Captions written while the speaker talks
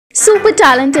Super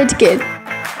Talented Kid,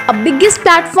 a biggest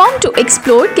platform to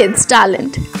explore kids'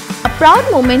 talent. A proud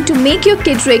moment to make your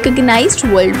kid recognized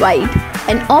worldwide.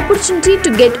 An opportunity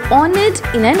to get honored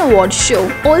in an award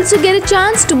show. Also get a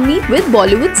chance to meet with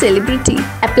Bollywood celebrity.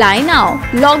 Apply now.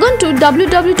 Log on to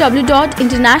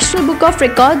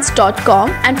www.internationalbookofrecords.com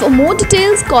and for more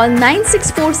details call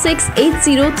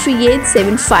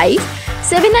 9646803875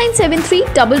 7973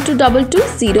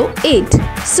 222208.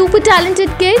 Super Talented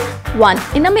Kid, one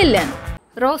in a million.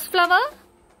 Rose flower,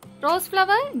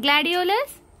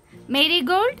 gladiolus,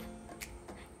 marigold,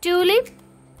 tulip,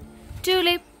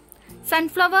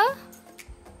 sunflower,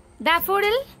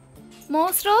 daffodil,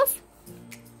 moss rose,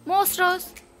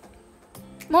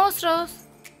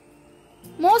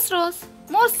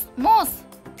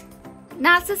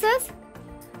 narcissus,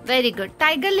 very good,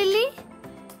 tiger lily,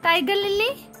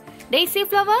 daisy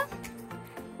flower,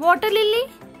 water lily,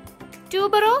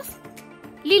 tuberose,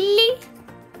 lily,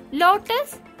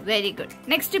 lotus, very good.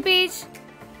 Next page.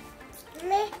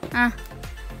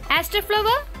 Aster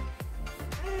flower,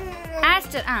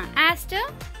 aster,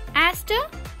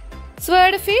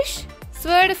 swordfish,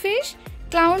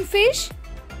 clownfish,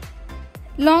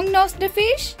 long-nosed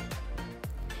fish,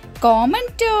 common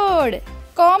toad,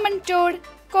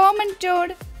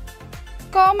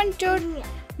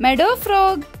 meadow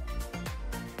frog,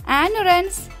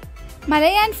 anorans,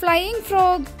 Malayan flying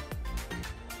frog,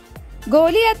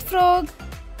 Goliath frog,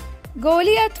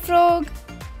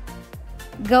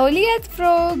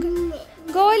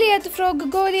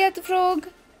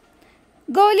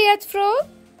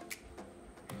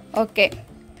 okay.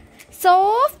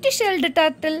 Soft shelled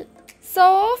turtle,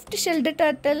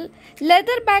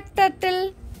 leatherback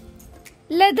turtle,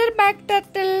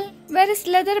 where is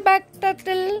leatherback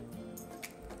turtle?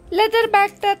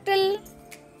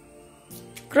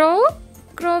 Crow,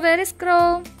 where is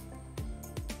crow?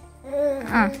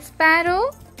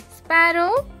 Sparrow,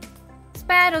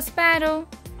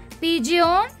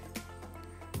 pigeon,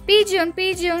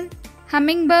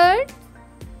 hummingbird,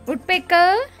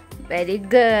 woodpecker, very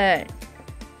good.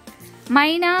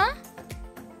 Myna,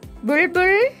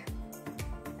 bulbul,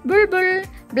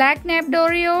 black-napped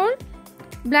oriole,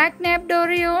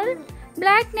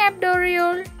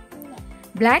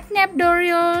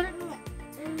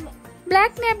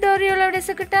 അവിടെ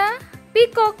സെക്കട്ടാ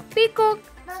peacock,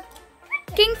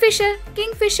 kingfisher,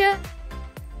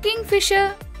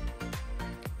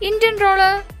 Indian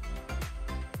roller,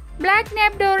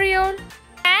 black-napped oriole,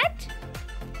 cat,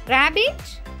 rabbit,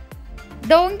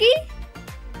 donkey,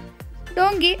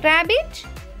 rabbit,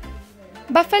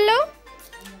 buffalo,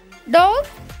 dog,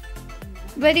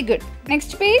 very good.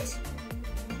 Next page.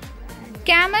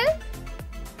 Camel,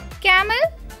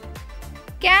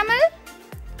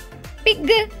 pig,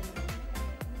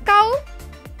 cow,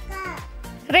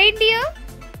 reindeer,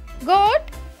 goat.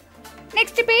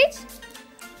 Next page.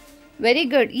 Very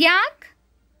good. Yak,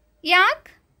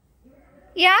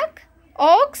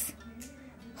 ox,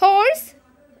 horse,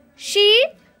 sheep.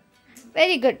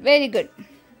 Very good.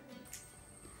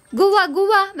 Guava,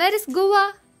 where is guava?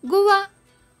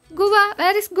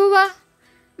 Where is guava?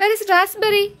 Where is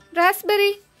raspberry?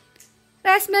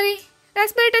 Raspberry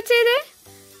touch ചെയ്തേ.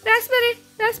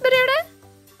 Raspberry എവിടെ?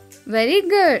 Very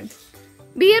good.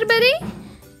 Beerberry,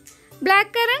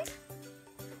 blackcurrant,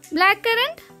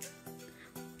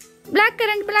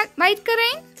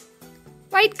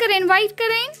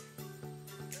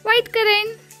 white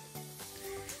currant,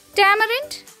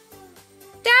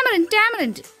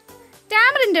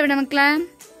 tamarind എവിടെ മക്കളെ?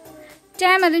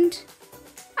 tamarind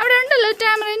അവിടെ ഉണ്ടല്ലോ.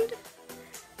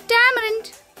 tamarind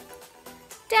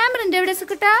എവിടെ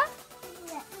സെക്കുട്ടാ?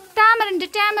 tamarind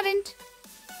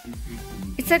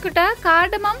സെക്കുട്ടാ.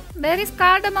 cardamom, where is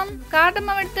cardamom?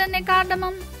 എടുത്ത് തന്നെ.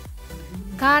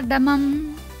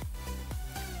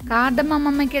 cardamom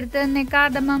അമ്മയ്ക്ക് എടുത്ത് തന്നെ.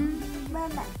 cardamom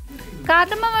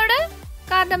എവിടെ?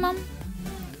 cardamom,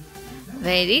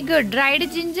 very good. dried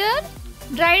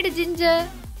ginger,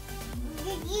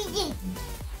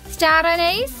 star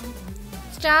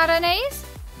anise,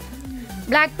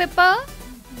 black pepper,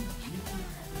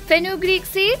 fenugreek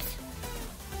seeds,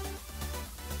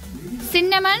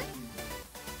 cinnamon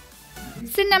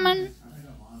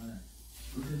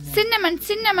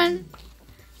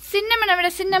എവിടെ?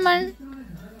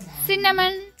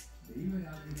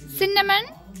 cinnamon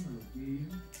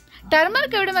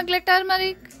turmeric എവിടെ മക്കളെ?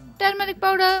 turmeric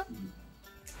powder.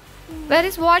 Where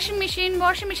is washing machine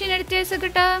എടുത്ത്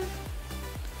വെച്ചിട്ടാ.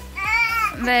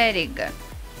 very good.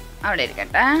 അവിടെ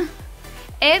ഇരിക്കട്ടെ.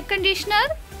 air conditioner,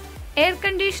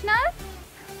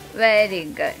 very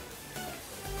good.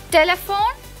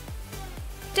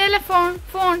 telephone,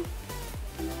 phone,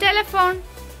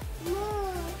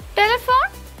 telephone.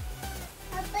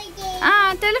 ആ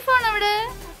ടെലിഫോൺ അവിടെ.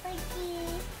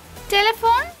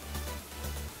 ടെലിഫോൺ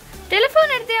ടെലിഫോൺ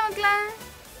എടുത്തേ മക്കളെ.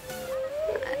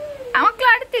 മക്കളെ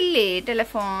അടുത്തില്ലേ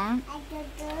telephone?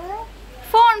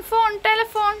 Phone phone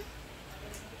telephone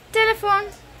telephone.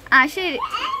 ആ ശരി.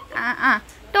 ആ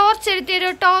ടോർച്ച് എടുത്തു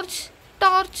തരുമോ? Torch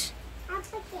torch.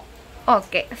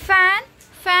 Okay. Fan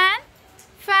fan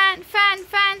fan fan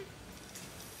fan.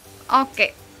 Okay.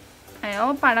 അയ്യോ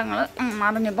പടങ്ങൾ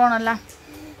മറിഞ്ഞു പോണല്ലോ.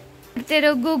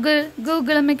 എടുത്തരോ? ഗൂഗിൾ.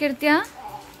 ഗൂഗിൾ അമ്മയ്ക്ക് എടുത്തിയാ?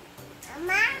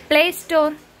 Play store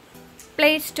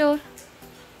play store.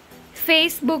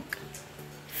 Facebook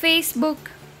Facebook.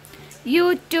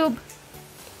 YouTube.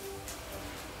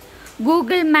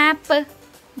 Google map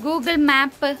Google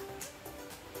map.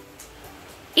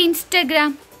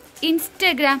 Instagram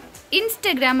Instagram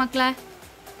Instagram മക്കളെ.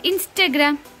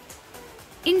 Instagram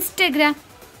Instagram.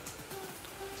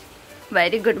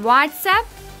 Very good. WhatsApp.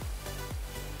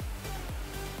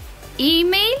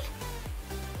 Email.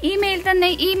 Email തന്നെ.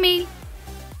 Email.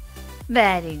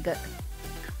 Very good.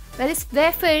 Very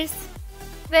wafers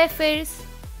wafers.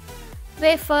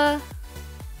 Wafer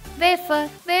wafer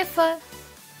wafer.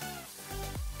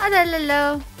 അതല്ലല്ലോ.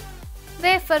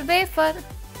 Wafer wafer.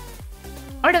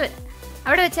 അവിടെ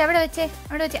അവിടെ വെച്ചേ അവിടെ വെച്ചേ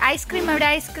അവിടെ വെച്ചേ. ഐസ്ക്രീം അവിടെ.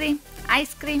 Ice cream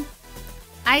ice cream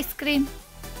ice cream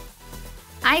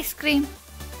ice cream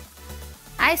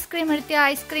ice cream എടുത്തിയ?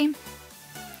 Ice cream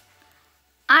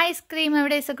ice cream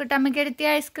എവിടെ? സക്കുട്ടമ്മയ്ക്ക് എടുത്തിയ?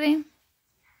 Ice cream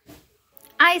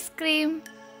ice cream.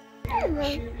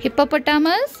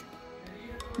 Hippopotamus.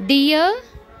 Dear.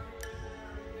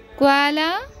 Koala.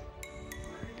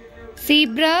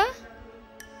 Zebra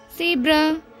zebra.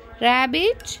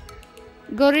 Rabbit.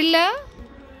 Guerrilla.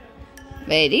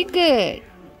 Very good.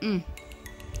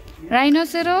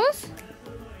 റൈനോസെറോസ്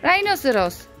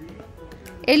റൈനോസെറോസ്.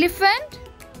 Elephant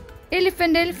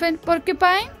elephant elephant.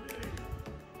 പോർക്യുപൈൻ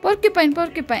പോർക്യുപൈൻ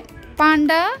പോർക്യുപൈൻ.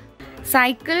 Panda.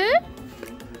 Cycle.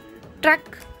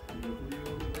 Truck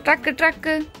truck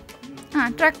truck. ആ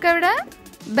ട്രക്ക് എവിടെ?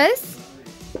 Bus.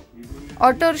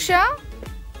 Autorickshaw.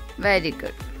 Very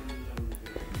good.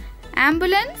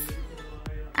 Ambulance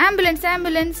ambulance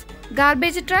ambulance.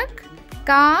 Garbage truck.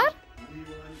 Car.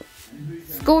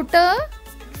 Scooter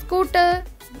scooter.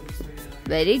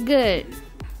 Very good.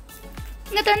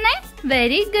 ഇങ്ങ തന്നെ.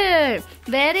 Very good.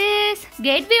 Where is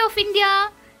gateway of India?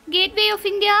 Gateway of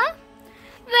India.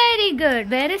 Very good.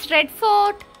 Where is red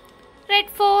fort?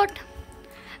 Red fort.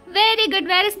 Very good.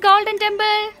 Where is golden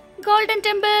temple? Golden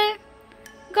temple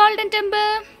golden temple.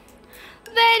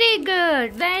 Very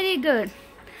good very good.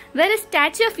 Where is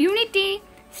statue of unity?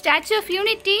 Statue of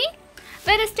unity.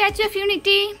 Where is statue of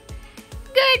unity?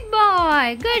 Good boy,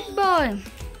 good boy.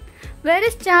 Where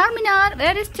is Charminar?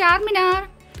 Where is Charminar?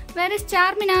 Where is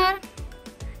Charminar?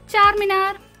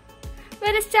 Charminar.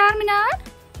 Where is Charminar?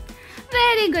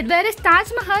 Very good. Where is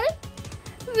Taj Mahal?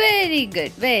 Very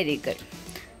good, very good.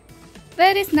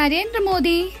 Where is Narendra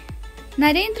Modi?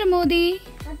 Narendra Modi.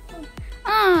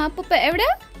 Appa evada?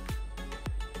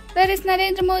 Where is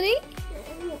Narendra Modi?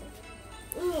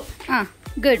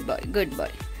 Good boy, good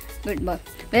boy, good boy.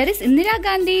 Where is Indira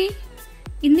Gandhi?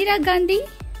 Indira Gandhi.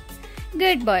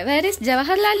 Good boy. Where is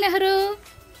Jawaharlal Nehru?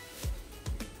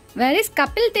 Where is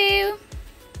Kapil Dev?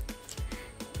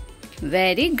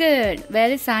 Very good.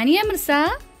 Where is Sania Mirza?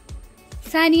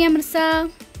 Sania Mirza.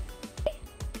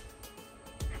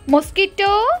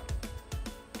 Mosquito.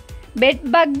 Bed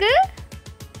bug.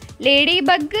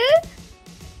 Ladybug.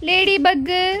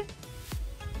 Ladybug.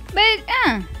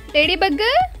 Ladybug.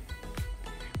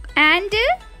 And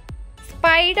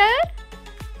spider.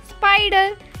 Spider.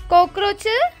 Cockroach.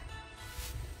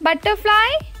 Butterfly.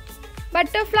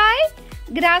 Butterfly.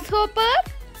 Grasshopper.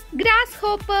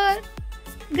 Grasshopper.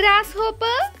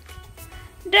 Grasshopper.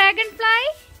 Dragonfly.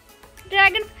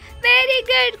 Dragon. Very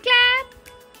good. Clap.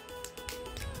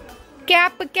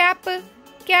 Cap. Cap.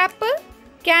 Cap.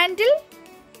 Candle.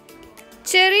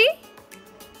 Cherry.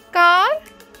 Car.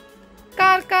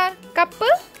 Car. Car. Cup.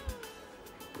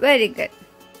 Very good.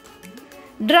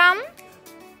 Drum.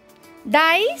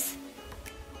 Dice.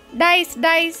 Dice.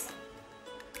 Dice.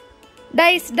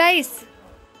 Dice. Dice.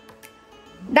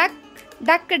 Duck.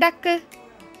 Duck. Duck.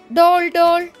 Doll.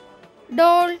 Doll.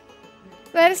 Doll.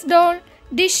 Where's doll?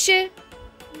 Dish.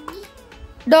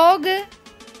 Dog.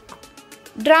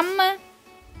 Drum.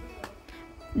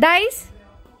 Dice.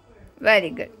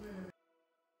 Very good.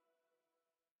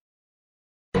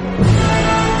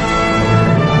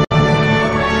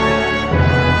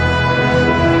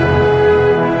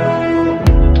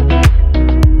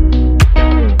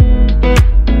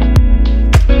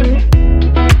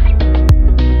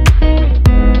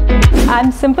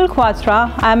 I'm Simple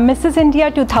Quatra. I'm Mrs.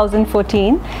 India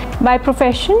 2014. By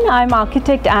profession, I'm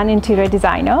architect and interior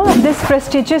designer. This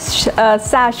prestigious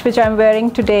sash which I'm wearing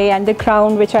today and the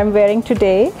crown which I'm wearing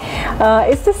today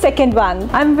is the second one.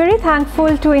 I'm very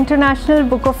thankful to International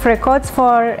Book of Records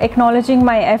for acknowledging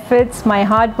my efforts, my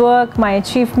hard work, my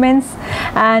achievements,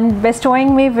 and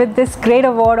bestowing me with this great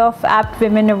award of Apt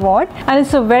Women Award. And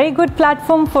it's a very good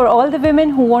platform for all the women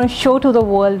who want to show to the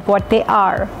world what they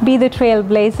are. Be the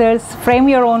trailblazers, frame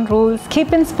your own rules,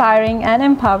 keep inspiring and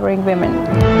empowering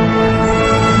women.